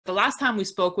The last time we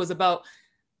spoke was about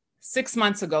 6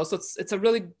 months ago. So it's a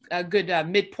really good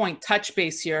midpoint touch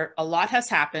base here. A lot has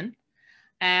happened.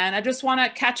 And I just want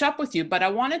to catch up with you. But I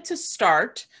wanted to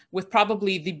start with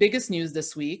probably the biggest news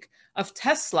this week of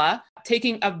Tesla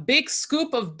taking a big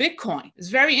scoop of Bitcoin. It's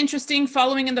very interesting,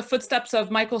 following in the footsteps of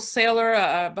Michael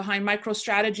Saylor behind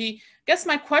MicroStrategy. I guess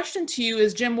my question to you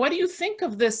is, Jim, what do you think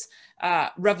of this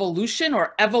revolution,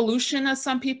 or evolution, as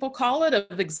some people call it,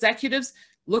 of executives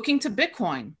looking to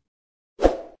Bitcoin?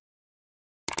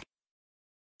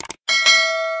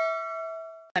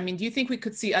 I mean, do you think we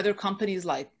could see other companies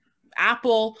like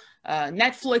Apple,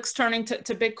 Netflix turning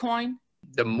to Bitcoin?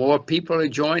 The more people who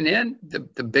join in,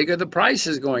 the bigger the price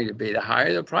is going to be, the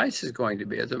higher the price is going to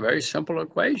be. It's a very simple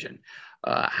equation.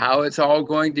 How it's all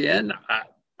going to end,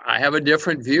 I have a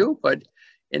different view, but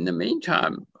in the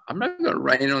meantime, I'm not going to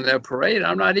rain on their parade.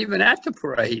 I'm not even at the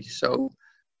parade. So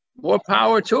more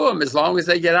power to them as long as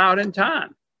they get out in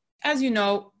time. As you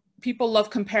know, people love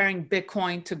comparing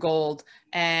Bitcoin to gold,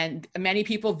 and many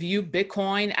people view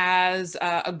Bitcoin as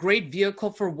a great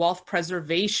vehicle for wealth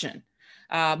preservation,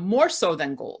 more so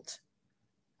than gold.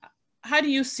 How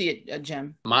do you see it,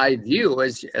 Jim? My view,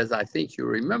 as I think you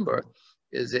remember,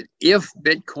 is that if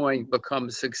Bitcoin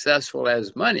becomes successful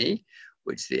as money,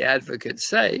 which the advocates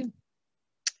say,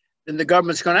 then the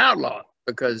government's going to outlaw it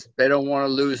because they don't want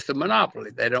to lose the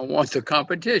monopoly. They don't want the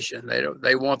competition.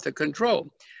 They want the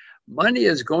control. Money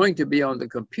is going to be on the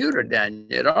computer, Daniel.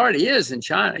 It already is in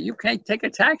China. You can't take a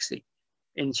taxi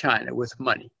in China with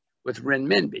money, with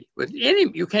renminbi,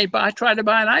 you can't try to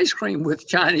buy an ice cream with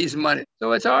Chinese money.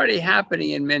 So it's already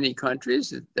happening in many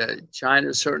countries. China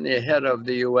is certainly ahead of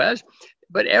the US,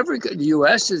 but the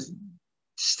US is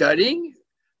studying,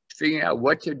 figuring out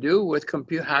what to do with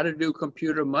how to do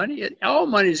computer money. All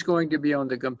money is going to be on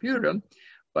the computer,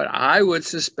 but I would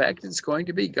suspect it's going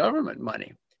to be government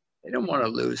money. They don't want to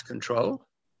lose control.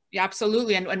 Yeah,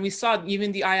 absolutely. And we saw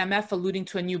even the IMF alluding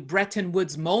to a new Bretton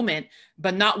Woods moment,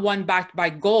 but not one backed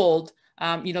by gold.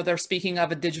 They're speaking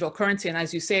of a digital currency. And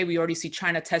as you say, we already see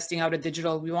China testing out a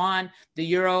digital yuan, the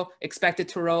euro, expected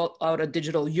to roll out a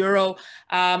digital euro.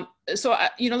 It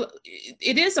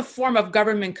is a form of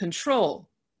government control,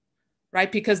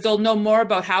 right? Because they'll know more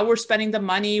about how we're spending the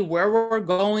money, where we're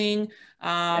going.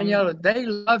 And they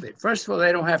love it. First of all,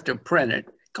 they don't have to print it.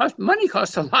 Money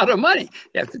costs a lot of money.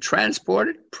 You have to transport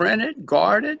it, print it,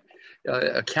 guard it,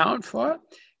 account for it.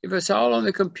 If it's all on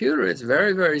the computer, it's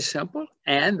very, very simple.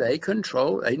 And they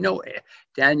know,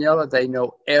 Daniela, they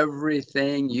know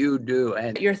everything you do.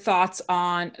 And your thoughts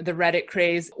on the Reddit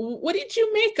craze. What did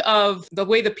you make of the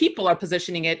way the people are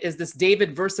positioning it? Is this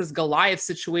David versus Goliath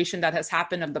situation that has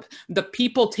happened, of the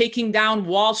people taking down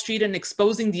Wall Street and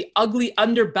exposing the ugly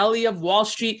underbelly of Wall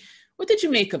Street? What did you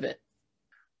make of it?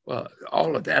 Well,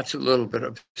 all of that's a little bit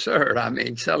absurd. I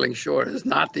mean, selling short is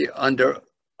not the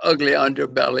ugly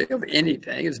underbelly of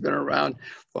anything. It's been around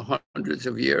for hundreds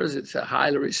of years. It's a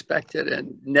highly respected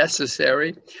and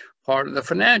necessary part of the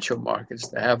financial markets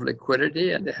to have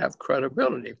liquidity and to have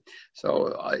credibility.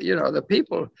 So, the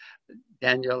people,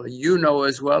 Daniel, you know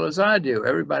as well as I do,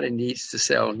 everybody needs to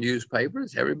sell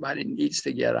newspapers. Everybody needs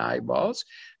to get eyeballs.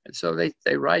 And so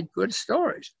they write good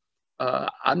stories.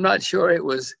 I'm not sure it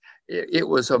was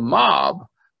a mob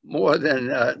more than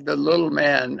the little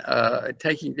man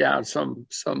taking down some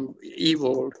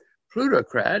evil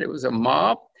plutocrat. It was a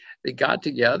mob that got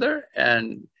together,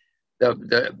 and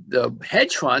the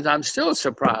hedge funds, I'm still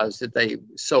surprised that they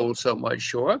sold so much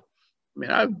short. I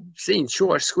mean, I've seen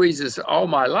short squeezes all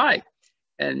my life,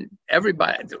 and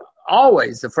everybody,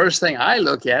 always the first thing I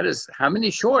look at is how many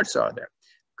shorts are there?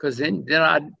 Because then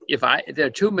if there are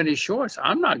too many shorts,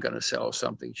 I'm not going to sell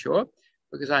something short,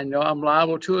 because I know I'm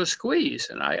liable to a squeeze.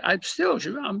 And I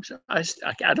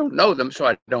don't know them, so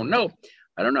I don't know.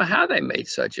 I don't know how they made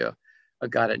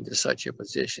got into such a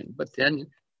position. But then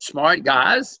smart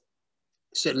guys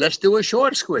said, let's do a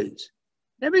short squeeze.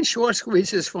 There have been short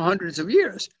squeezes for hundreds of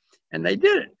years, and they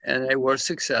did it. And they were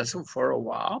successful for a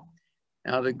while.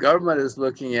 Now the government is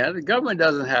looking at it. The government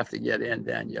doesn't have to get in,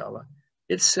 Daniela.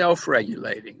 It's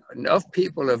self-regulating. Enough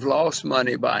people have lost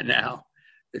money by now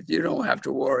that you don't have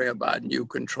to worry about new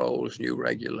controls, new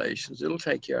regulations. It'll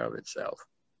take care of itself.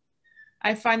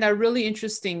 I find that really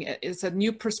interesting. It's a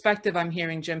new perspective I'm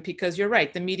hearing, Jim, because you're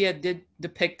right. The media did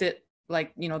depict it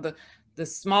like, the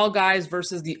small guys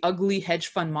versus the ugly hedge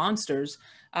fund monsters.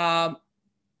 And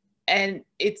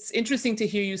it's interesting to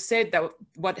hear you say that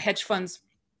what hedge funds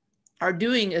are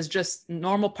doing is just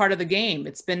normal part of the game.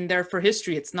 It's been there for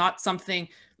history. It's not something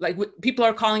like people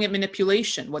are calling it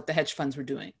manipulation, what the hedge funds were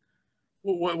doing.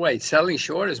 Wait, selling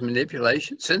short is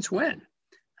manipulation? Since when?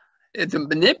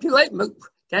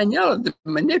 Daniela, the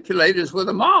manipulators were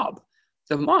the mob.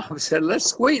 The mob said, let's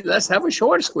squeeze, let's have a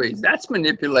short squeeze. That's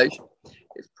manipulation.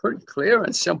 It's pretty clear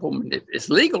and simple. It's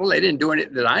legal. They didn't do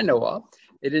anything that I know of.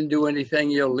 They didn't do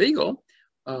anything illegal.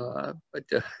 But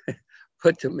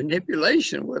the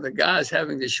manipulation were the guys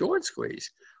having the short squeeze,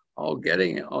 all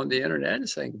getting it on the internet and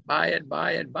saying, buy it,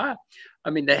 buy it, buy it.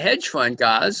 I mean, the hedge fund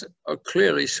guys are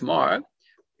clearly smart,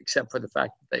 except for the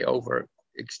fact that they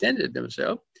overextended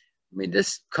themselves. I mean,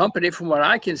 this company, from what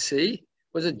I can see,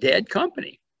 was a dead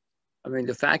company. I mean,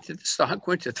 the fact that the stock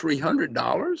went to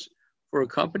 $300 for a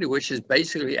company which is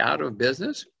basically out of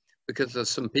business because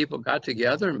some people got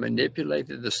together and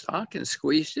manipulated the stock and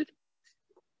squeezed it.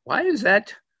 Why does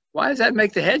that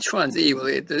make the hedge funds evil?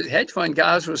 The hedge fund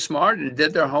guys were smart and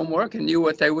did their homework and knew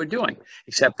what they were doing,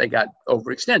 except they got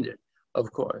overextended,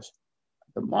 of course.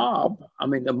 The mob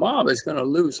is going to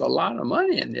lose a lot of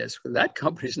money in this because that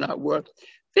company's not worth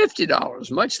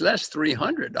 $50, much less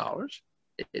 $300.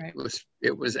 It was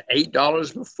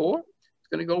 $8 before. It's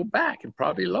going to go back and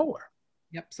probably lower.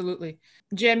 Absolutely.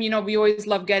 Jim, we always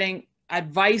love getting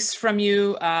advice from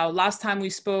you. Last time we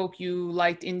spoke, you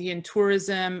liked Indian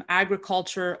tourism,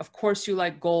 agriculture. Of course, you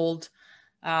like gold.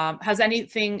 Has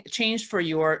anything changed for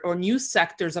you or new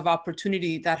sectors of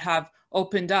opportunity that have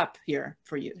opened up here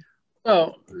for you?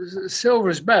 Well,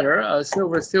 silver's better.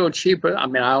 Silver's still cheaper. I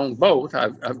mean, I own both.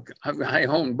 I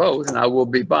own both, and I will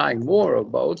be buying more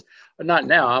of both. But not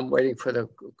now. I'm waiting for the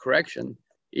correction,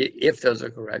 if there's a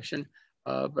correction.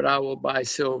 But I will buy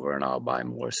silver, and I'll buy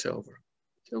more silver.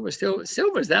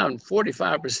 Silver's down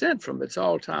 45% from its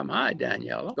all-time high,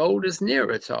 Daniela. Gold is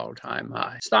near its all-time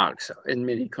high. Stocks in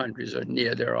many countries are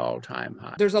near their all-time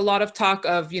high. There's a lot of talk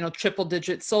of,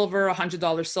 triple-digit silver,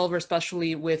 $100 silver,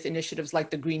 especially with initiatives like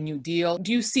the Green New Deal.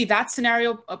 Do you see that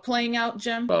scenario playing out,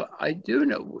 Jim? Well, I do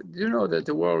know that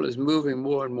the world is moving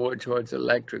more and more towards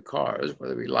electric cars,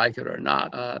 whether we like it or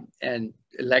not. And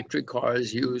electric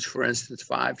cars use, for instance,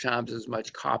 5 times as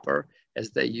much copper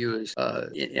as they use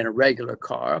in a regular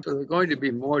car. So there's going to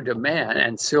be more demand,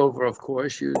 and silver, of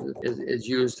course, is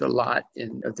used a lot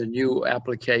in the new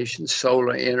applications.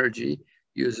 Solar energy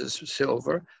uses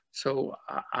silver. So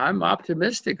I'm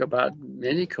optimistic about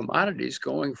many commodities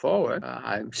going forward.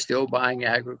 I'm still buying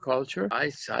agriculture. I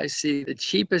see the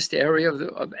cheapest area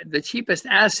of the cheapest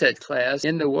asset class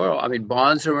in the world. I mean,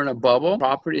 bonds are in a bubble.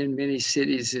 Property in many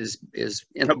cities is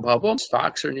in a bubble.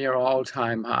 Stocks are near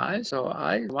all-time highs. So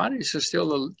commodities are still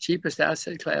the cheapest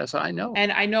asset class I know.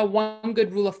 And I know one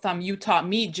good rule of thumb you taught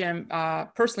me, Jim,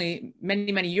 personally,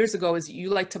 many, many years ago, is you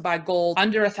like to buy gold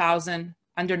under 1,000,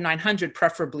 under 900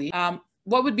 preferably.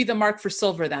 What would be the mark for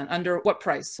silver then? Under what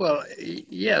price? Well,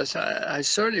 yes, I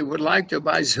certainly would like to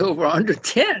buy silver under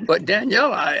 10. But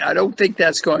Danielle, I don't think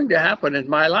that's going to happen in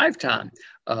my lifetime.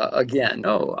 Again,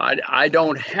 no, I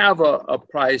don't have a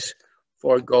price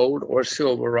for gold or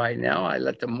silver right now. I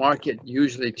let the market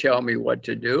usually tell me what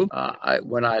to do.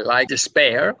 When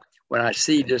I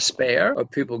see despair of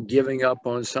people giving up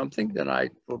on something, then I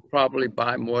will probably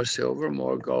buy more silver,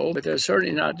 more gold. But there's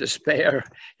certainly not despair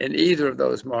in either of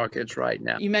those markets right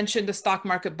now. You mentioned the stock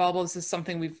market bubble. This is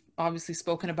something we've obviously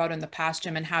spoken about in the past,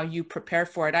 Jim, and how you prepare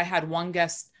for it. I had one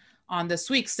guest on this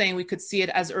week saying we could see it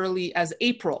as early as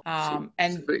April.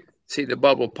 See the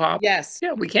bubble pop? Yes.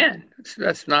 Yeah, we can.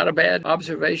 That's not a bad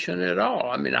observation at all.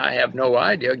 I mean, I have no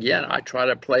idea. Again, I try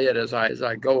to play it as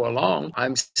I go along.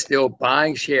 I'm still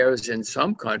buying shares in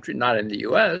some country, not in the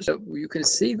U.S. So you can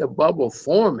see the bubble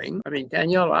forming. I mean,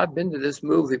 Danielle, I've been to this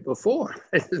movie before.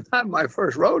 It's not my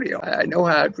first rodeo. I know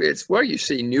how it's where you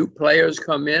see new players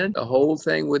come in. The whole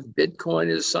thing with Bitcoin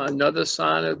is another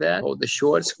sign of that. Oh, the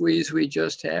short squeeze we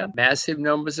just had. Massive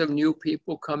numbers of new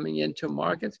people coming into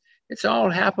markets. It's all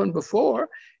happened before.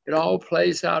 It all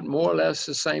plays out more or less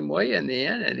the same way in the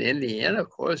end. And in the end, of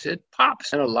course, it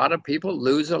pops. And a lot of people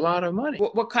lose a lot of money.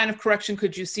 What kind of correction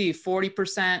could you see?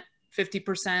 40%,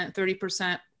 50%,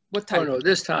 30%? What type? Oh, no,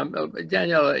 this time,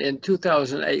 Daniela, in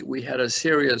 2008, we had a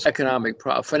serious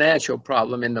financial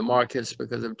problem in the markets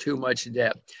because of too much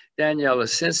debt. Daniela,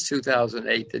 since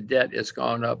 2008, the debt has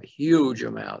gone up huge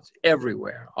amounts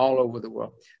everywhere, all over the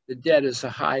world. The debt is the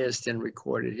highest in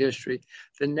recorded history.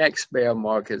 The next bear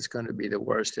market is going to be the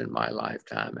worst in my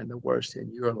lifetime and the worst in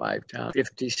your lifetime.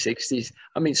 50s, 60s.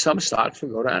 I mean, some stocks will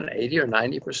go down 80 or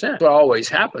 90%. It always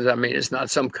happens. I mean, it's not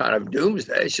some kind of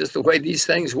doomsday. It's just the way these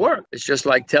things work. It's just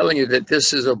like telling you that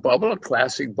this is a bubble, a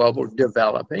classic bubble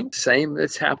developing. Same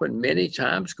that's happened many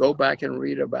times. Go back and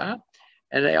read about.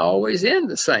 And they always end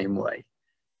the same way.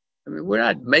 I mean, we're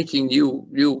not making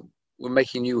we're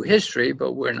making new history,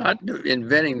 but we're not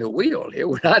inventing the wheel here.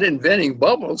 We're not inventing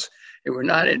bubbles. And we're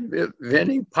not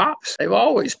inventing pops. They've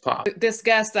always popped. This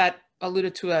guest that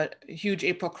alluded to a huge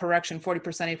April correction,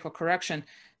 40% April correction,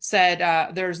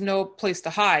 said there's no place to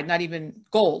hide, not even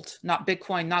gold, not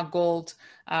Bitcoin, not gold.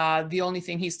 The only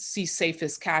thing he sees safe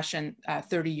is cash and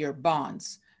 30-year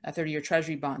bonds, 30-year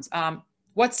treasury bonds.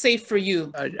 What's safe for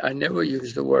you? I never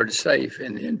use the word safe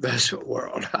in the investment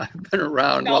world. I've been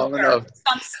around long enough.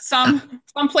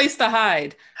 Some place to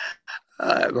hide.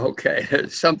 Okay,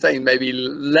 something maybe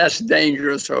less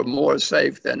dangerous or more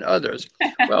safe than others.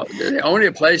 Well, the only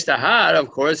place to hide,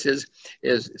 of course, is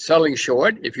selling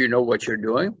short if you know what you're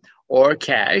doing, or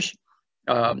cash.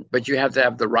 But you have to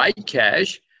have the right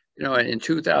cash. You know, in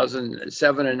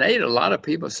 2007 and 8, a lot of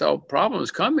people saw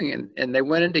problems coming and they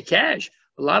went into cash.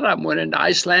 A lot of them went into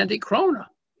Icelandic krona.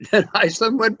 And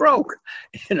Iceland went broke.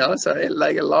 You know, so it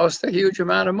lost a huge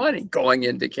amount of money going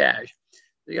into cash.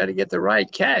 You got to get the right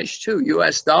cash too.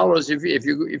 U.S. dollars. If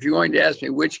you're going to ask me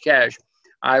which cash,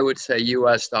 I would say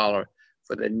U.S. dollar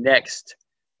for the next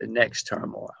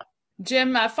turmoil.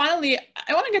 Jim, finally,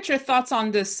 I want to get your thoughts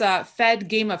on this Fed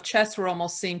game of chess we're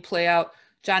almost seeing play out.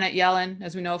 Janet Yellen,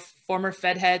 as we know, former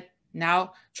Fed head,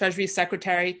 now Treasury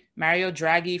Secretary. Mario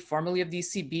Draghi, formerly of the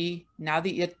ECB, now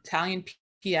the Italian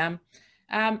PM.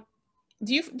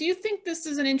 Do you think this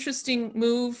is an interesting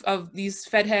move of these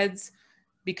Fed heads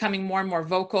becoming more and more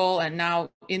vocal and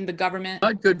now in the government?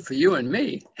 Not good for you and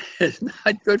me. It's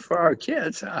not good for our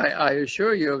kids. I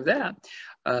assure you of that.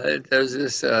 There's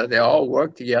this, they all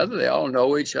work together. They all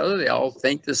know each other. They all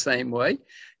think the same way.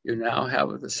 You now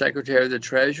have the Secretary of the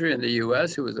Treasury in the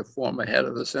U.S. who was a former head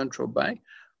of the central bank.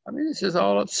 I mean, this is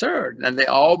all absurd. And they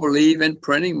all believe in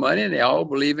printing money, and they all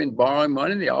believe in borrowing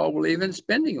money, and they all believe in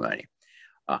spending money.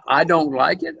 I don't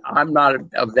like it. I'm not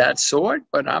of that sort,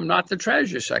 but I'm not the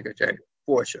Treasury Secretary,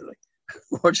 fortunately.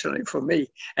 Fortunately for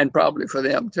me, and probably for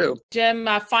them too. Jim,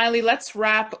 finally, let's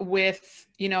wrap with,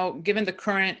 given the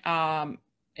current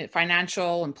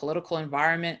financial and political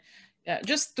environment,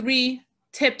 just 3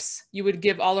 tips you would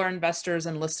give all our investors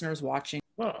and listeners watching.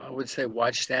 Well, I would say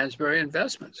watch Stansberry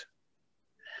Investments.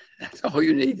 That's all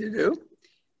you need to do.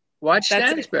 Watch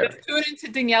Stansberry. Just tune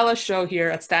into Daniela's show here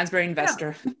at Stansberry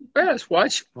Investor. Yeah. Yes,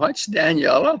 watch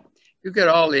Daniela. You get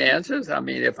all the answers. I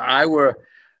mean, if I were,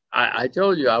 I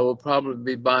told you I will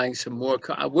probably be buying some more.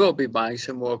 I will be buying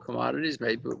some more commodities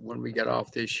maybe when we get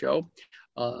off this show.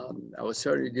 I will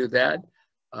certainly do that.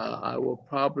 I will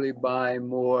probably buy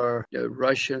more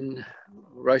Russian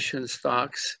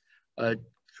stocks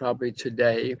probably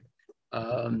today.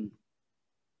 And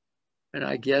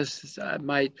I guess I'm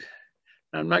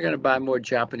not going to buy more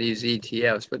Japanese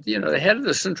ETFs, but the head of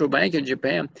the central bank in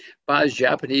Japan buys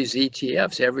Japanese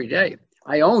ETFs every day.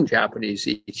 I own Japanese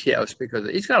ETFs because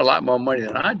he's got a lot more money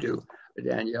than I do,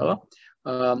 Daniela.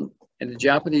 And the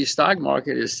Japanese stock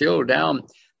market is still down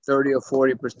 30 or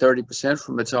 30%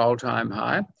 from its all-time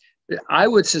high. I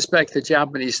would suspect the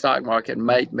Japanese stock market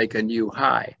might make a new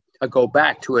high, or go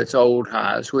back to its old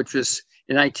highs, which was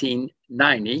in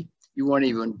 1990. You weren't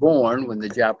even born when the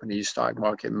Japanese stock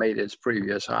market made its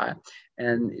previous high,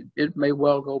 and it may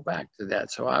well go back to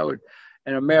that. So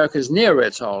and America's near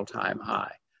its all-time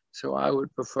high. So I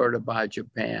would prefer to buy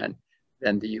Japan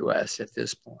than the US at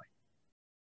this point.